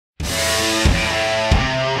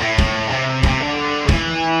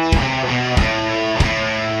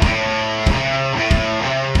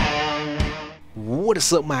What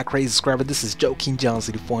is up, my crazy subscriber? This is Joe King John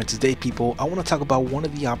 84, and today, people, I want to talk about one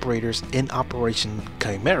of the operators in Operation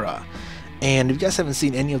Chimera. And if you guys haven't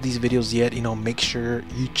seen any of these videos yet, make sure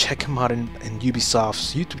you check them out in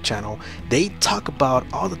Ubisoft's YouTube channel. They talk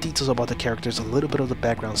about all the details about the characters, a little bit of the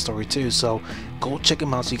background story too, so go check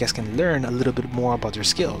them out so you guys can learn a little bit more about their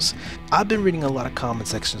skills. I've been reading a lot of comment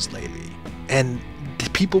sections lately, and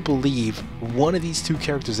people believe one of these two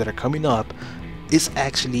characters that are coming up is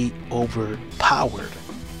actually overpowered.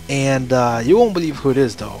 And you won't believe who it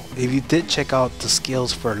is though. If you did check out the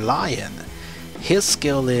skills for Lion, his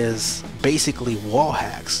skill is basically wall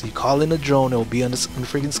hacks. You call in a drone, it will be on the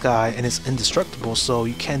freaking sky, and it's indestructible, so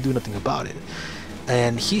you can't do nothing about it.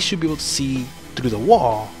 And he should be able to see through the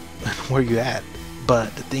wall where you're at.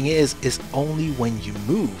 But the thing is, it's only when you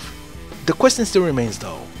move. The question still remains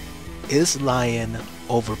though, is Lion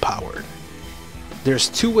overpowered? There's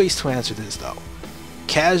two ways to answer this though.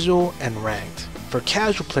 Casual and ranked. For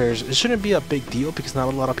casual players, it shouldn't be a big deal because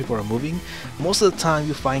not a lot of people are moving. Most of the time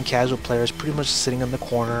you find casual players pretty much sitting in the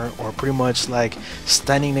corner or pretty much like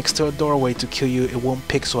standing next to a doorway to kill you at 1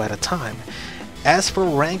 pixel at a time. As for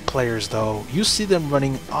ranked players though, you see them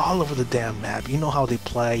running all over the damn map. You know how they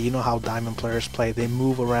play, you know how diamond players play. They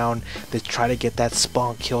move around, they try to get that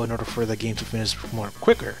spawn kill in order for the game to finish more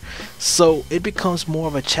quicker. So it becomes more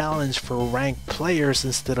of a challenge for ranked players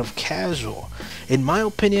instead of casual. In my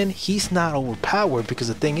opinion, he's not overpowered because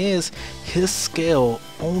the thing is, his skill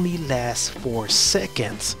only lasts 4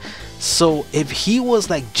 seconds. So if he was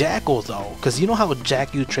like Jackal though, because you know how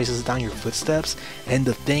Jackal traces down your footsteps and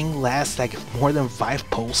the thing lasts like more than 5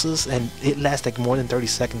 pulses and it lasts like more than 30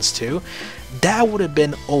 seconds too, that would have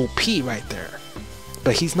been OP right there.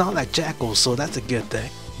 But he's not like Jackal, so that's a good thing.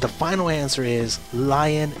 The final answer is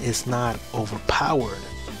Lion is not overpowered.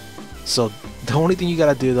 So the only thing you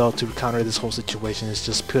gotta do though to counter this whole situation is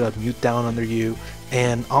just put a mute down under you,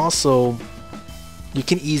 and also you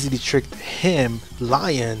can easily trick him,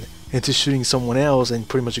 Lion, into shooting someone else, and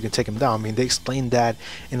pretty much you can take him down. I mean, they explained that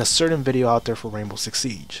in a certain video out there for Rainbow Six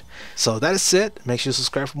Siege. So that is it. Make sure you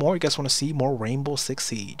subscribe for more. You guys want to see more Rainbow Six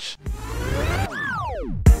Siege.